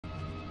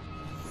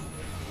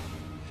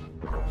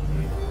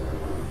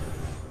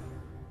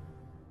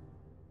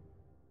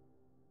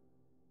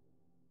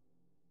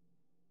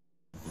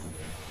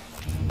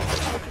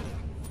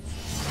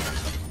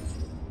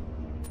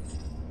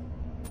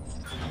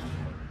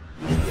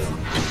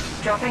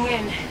Dropping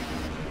in.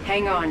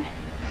 Hang on.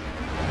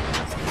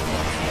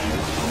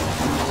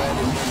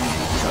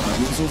 Got my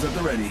missiles at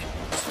the ready.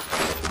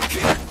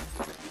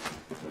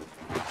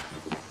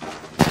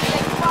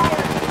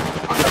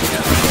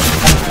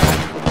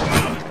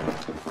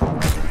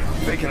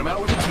 Faking him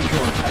out with a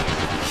two-cord.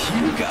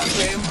 You got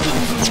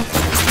bamboozled.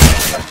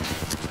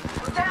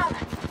 We're down.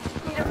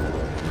 Need a...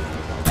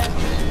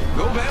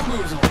 Go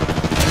bamboozle.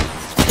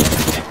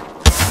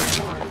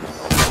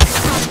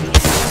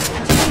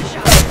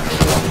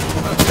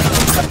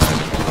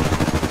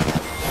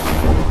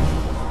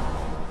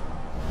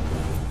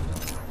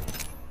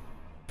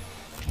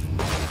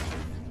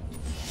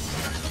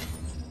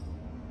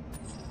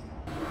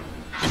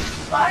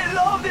 I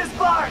love this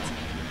part!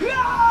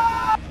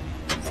 Ah!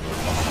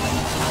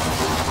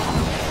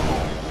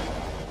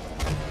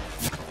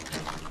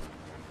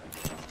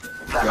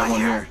 Got one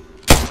here.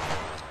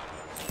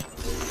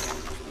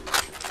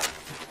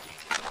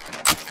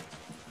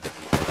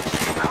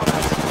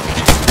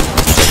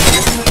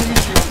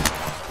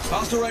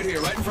 Hostile right here,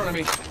 right in front of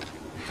me.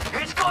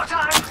 It's go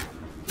time!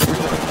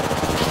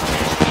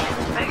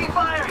 Taking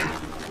fire!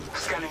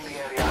 Scanning the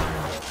area.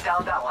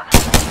 Down that one.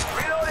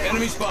 Reloading!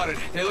 Enemy spotted.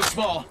 They look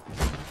small.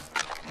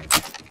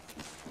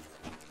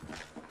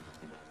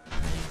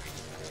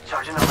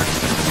 Charging up.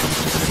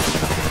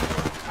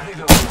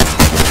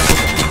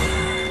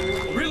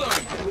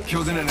 Reloading.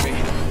 Killed an enemy. I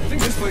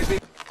think this place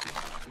needs...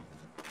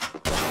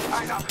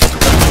 Eyes up.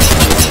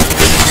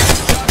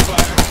 Shot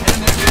fire.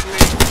 And they're hitting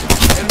me.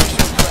 Enemy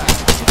shield cracked.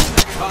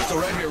 Hostile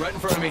right here, right in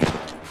front of me.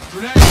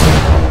 Grenade!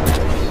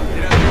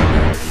 Get out of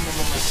here.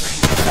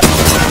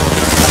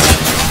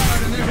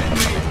 And they're hitting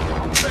me.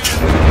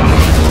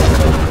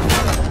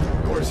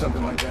 Or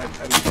something like that.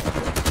 I mean...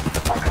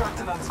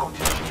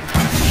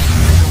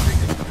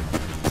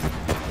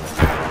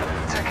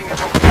 Taking it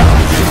off.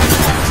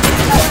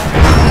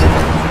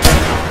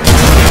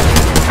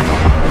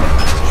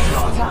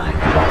 Time.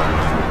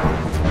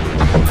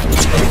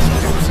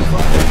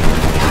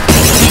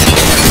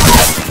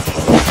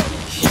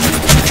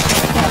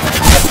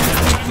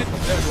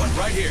 There's one,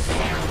 right here.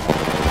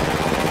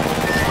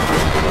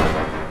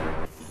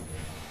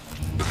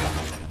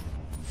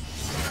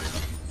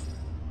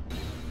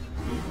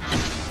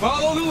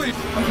 Follow the lead.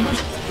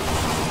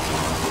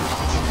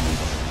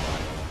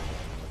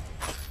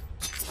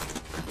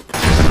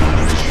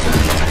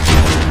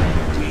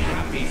 We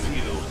happy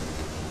few.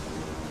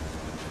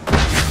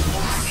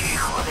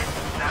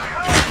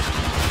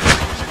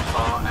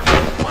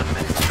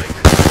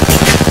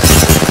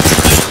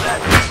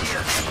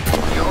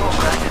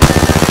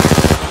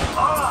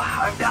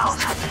 I'm down.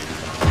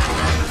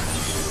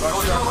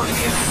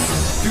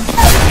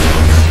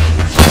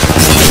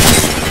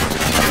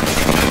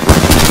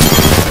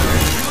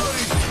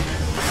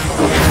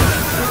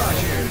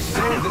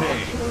 Save the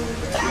day.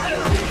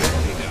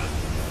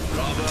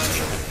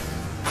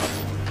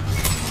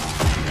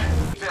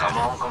 Come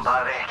on,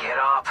 compadre, get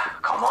up.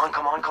 Come on,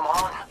 come on, come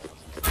on.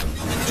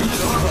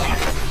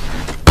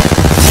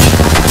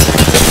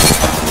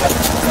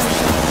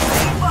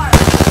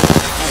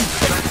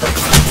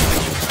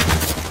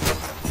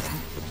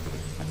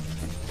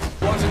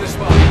 One's in the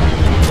spot.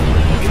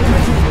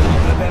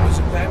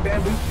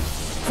 Bamboo.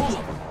 Pull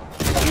him.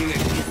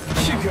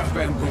 She got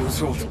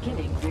bamboozled.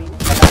 Beginning green.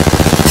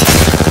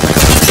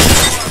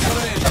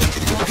 Coming in.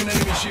 Broken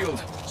enemy shield.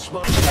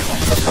 Smoke.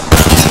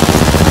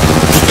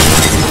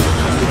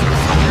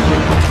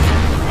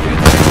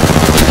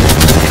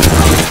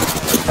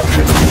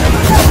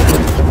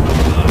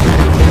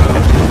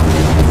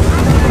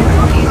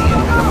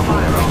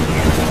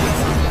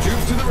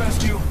 Tubes to the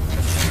rescue.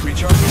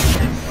 Recharging.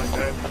 Like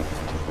that.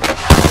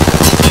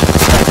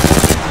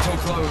 Until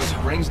close.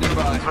 Rings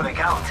nearby. For the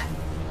count.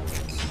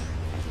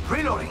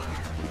 Reloading.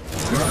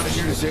 We're out of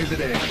here to save the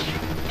day.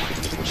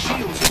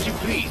 Shields, if you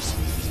please.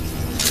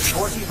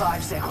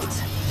 45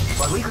 seconds.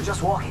 But we could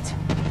just walk it.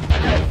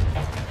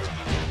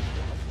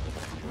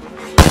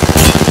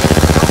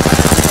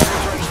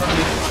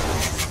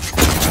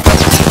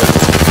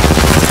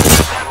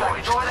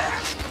 Door there.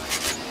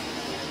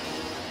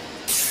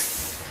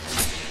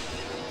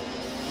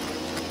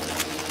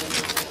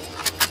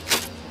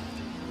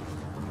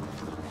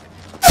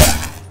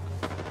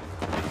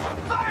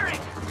 Firing!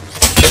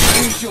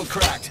 Enemy shield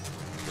cracked.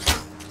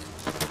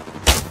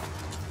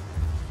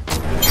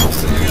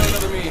 Sending out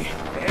another me.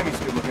 Damn, he's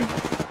good looking.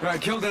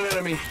 Alright, killed an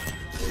enemy.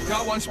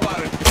 Got one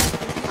spotted.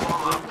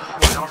 Warm up.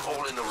 We're not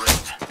all in the ring.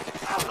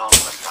 How long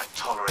must I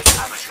tolerate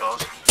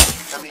amateurs?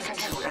 Then we can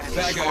do anything.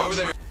 Bad guy over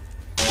there.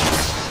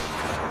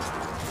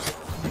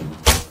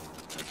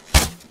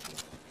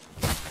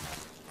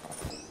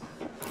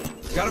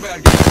 Got a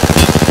bad guy.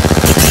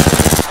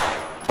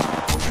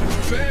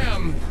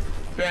 Bam!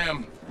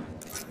 Bam.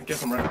 I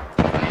guess I'm right.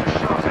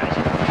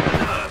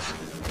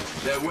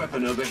 Their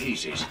weapon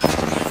overheated.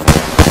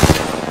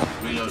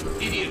 Reload,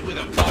 idiot with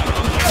a bike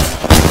on the...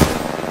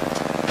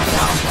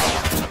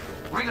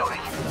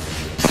 Reloading.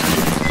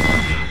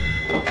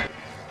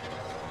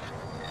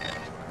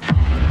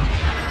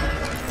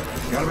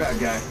 Got a bad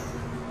guy.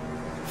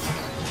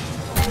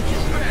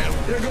 Bam!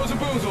 There goes a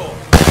boozle.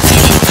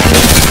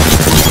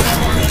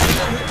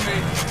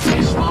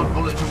 Smart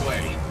bullet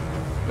away.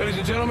 Ladies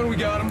and gentlemen, we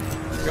got him.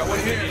 Got one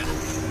here.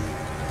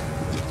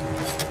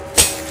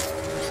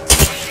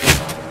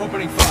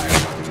 Opening fire.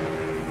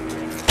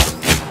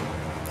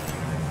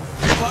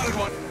 Spotted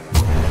one.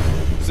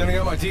 Sending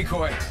out my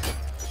decoy.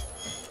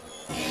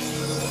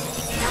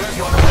 There's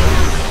one.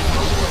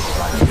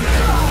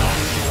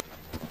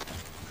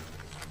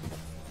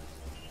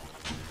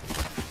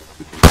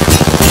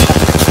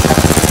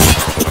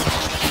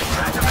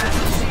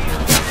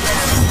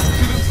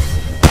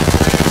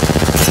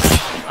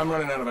 I'm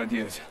running out of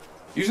ideas.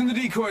 Using the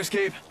decoy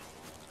escape.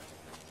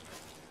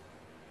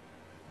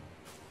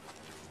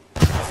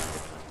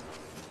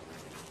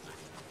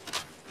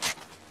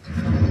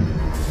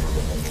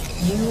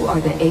 You are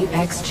the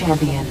Apex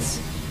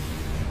champions.